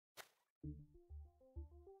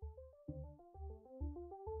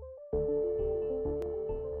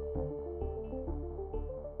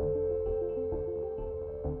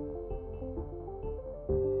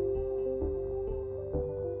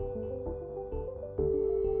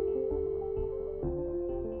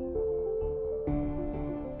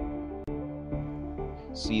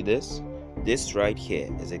See this? This right here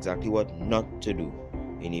is exactly what not to do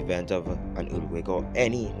in event of an earthquake or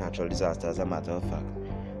any natural disaster. As a matter of fact,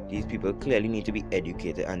 these people clearly need to be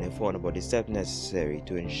educated and informed about the steps necessary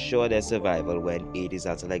to ensure their survival when a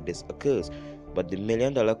disaster like this occurs. But the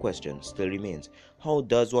million-dollar question still remains: how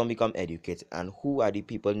does one become educated, and who are the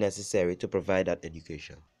people necessary to provide that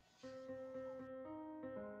education?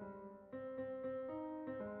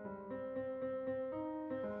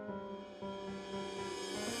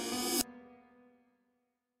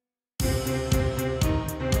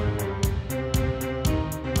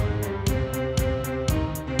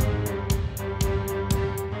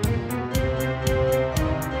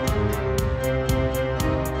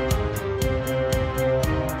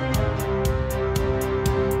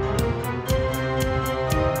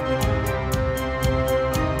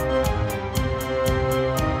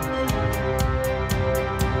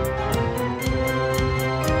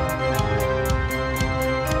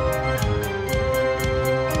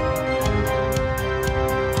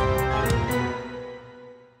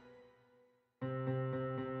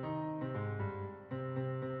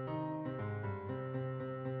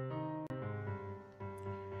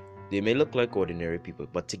 They may look like ordinary people,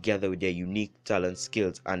 but together with their unique talents,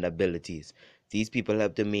 skills, and abilities, these people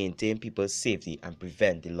help to maintain people's safety and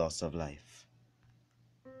prevent the loss of life.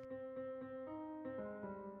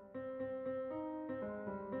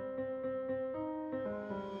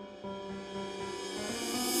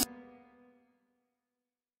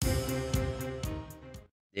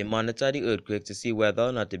 They monitor the earthquake to see whether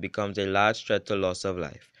or not it becomes a large threat to loss of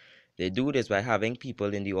life. They do this by having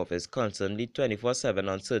people in the office constantly 24/7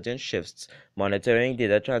 on certain shifts, monitoring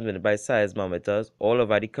data transmitted by seismometers all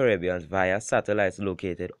over the Caribbean via satellites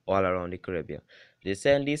located all around the Caribbean. They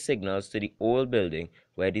send these signals to the old building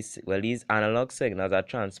where these analog signals are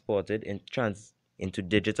transported into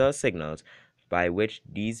digital signals by which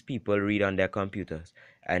these people read on their computers,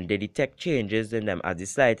 and they detect changes in them as the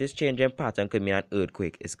slightest change in pattern could mean an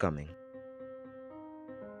earthquake is coming.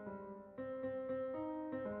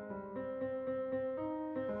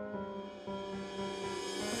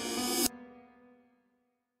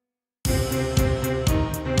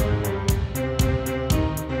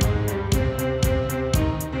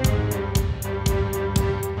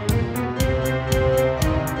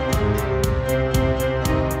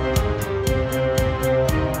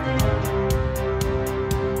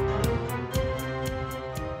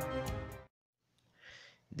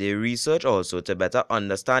 They research also to better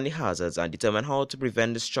understand the hazards and determine how to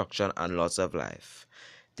prevent destruction and loss of life.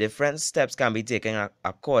 Different steps can be taken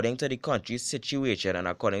according to the country's situation and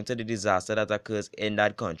according to the disaster that occurs in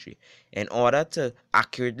that country, in order to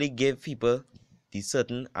accurately give people the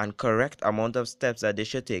certain and correct amount of steps that they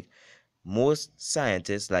should take. Most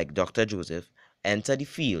scientists, like Dr. Joseph, enter the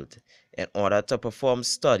field in order to perform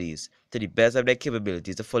studies to the best of their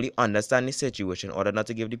capabilities to fully understand the situation in order not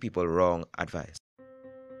to give the people wrong advice.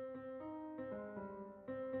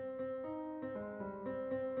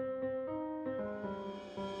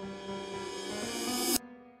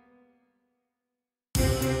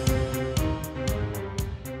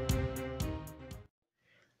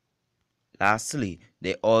 Lastly,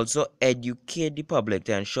 they also educate the public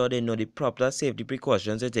to ensure they know the proper safety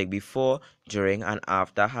precautions to take before, during, and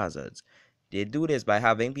after hazards. They do this by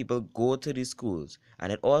having people go to the schools,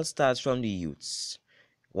 and it all starts from the youths.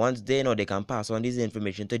 Once they know, they can pass on this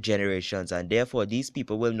information to generations, and therefore these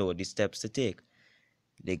people will know the steps to take.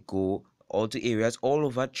 They go all to areas all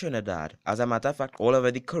over Trinidad, as a matter of fact, all over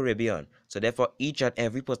the Caribbean. So therefore, each and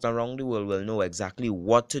every person around the world will know exactly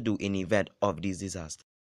what to do in event of these disasters.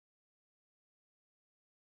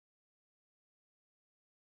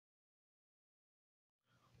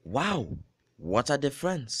 Wow, what a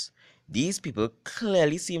difference! These people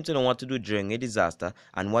clearly seem to know what to do during a disaster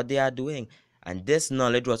and what they are doing. And this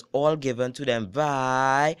knowledge was all given to them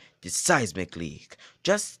by the Seismic League.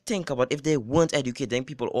 Just think about if they weren't educating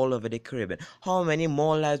people all over the Caribbean, how many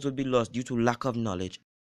more lives would be lost due to lack of knowledge